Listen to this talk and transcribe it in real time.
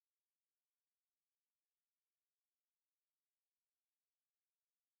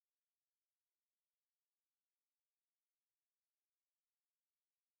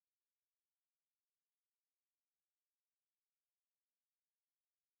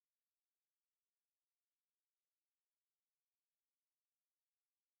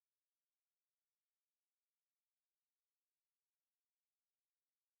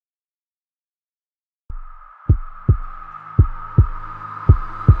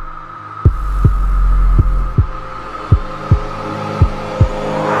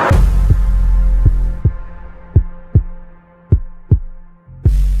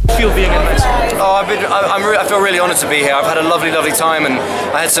I feel really honoured to be here. I've had a lovely time, and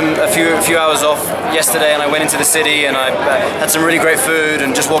I had a few hours off yesterday, and I went into the city, and I had some really great food,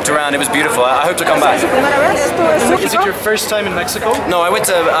 and just walked around. It was beautiful. I hope to come back. Is it your first time in Mexico? No, I went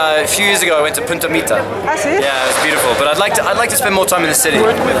to a few years ago. I went to Punta Mita. Ah, sí? Yeah, it was beautiful. But I'd like to spend more time in the city.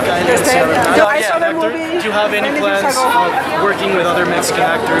 I saw the movie. Do you have any plans of working with other Mexican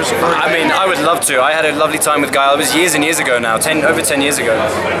actors? I mean, I would love to. I had a lovely time with Guy. It was years and years ago now, over 10 years ago.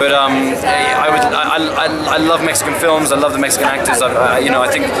 But I love Mexican films. I love the Mexican actors. I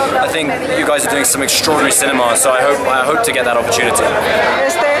think you guys are doing some extraordinary cinema. So I hope to get that opportunity.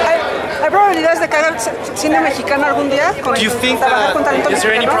 ¿Hay probabilidades de que haga cine mexicano algún día? Do you think is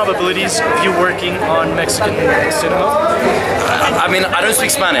there any probabilities of you working on Mexican cinema? I mean, I don't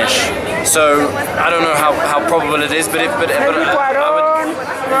speak Spanish, so I don't know how probable it is, but I would,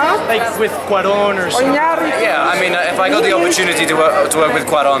 like with Cuarón or something. yeah, I mean, if I got the opportunity to work with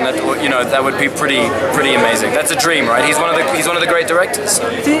Cuarón, that would be pretty amazing. That's a dream, right? He's one of the great directors.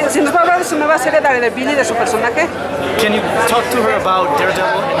 Sí, si nos va a hablar de su nueva serie Daredevil y de su personaje. Can you talk to her about Daredevil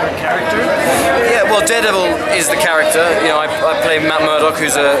and her character? Yeah, well, Daredevil is the character. You know, I play Matt Murdock,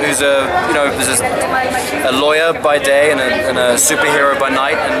 who's a lawyer by day and a superhero by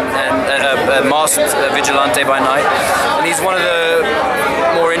night, and a masked vigilante by night. And he's one of the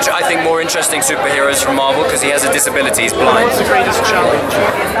more interesting superheroes from Marvel because he has a disability. He's blind. What's the greatest challenge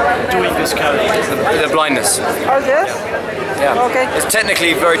doing this character? The blindness. Oh, yes? Yeah. Okay. It's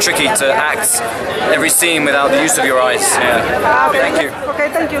technically very tricky to act every scene without the use of your eyes. Yeah. Okay. Thank you. Okay,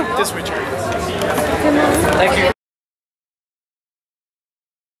 thank you. This Richard. Thank you.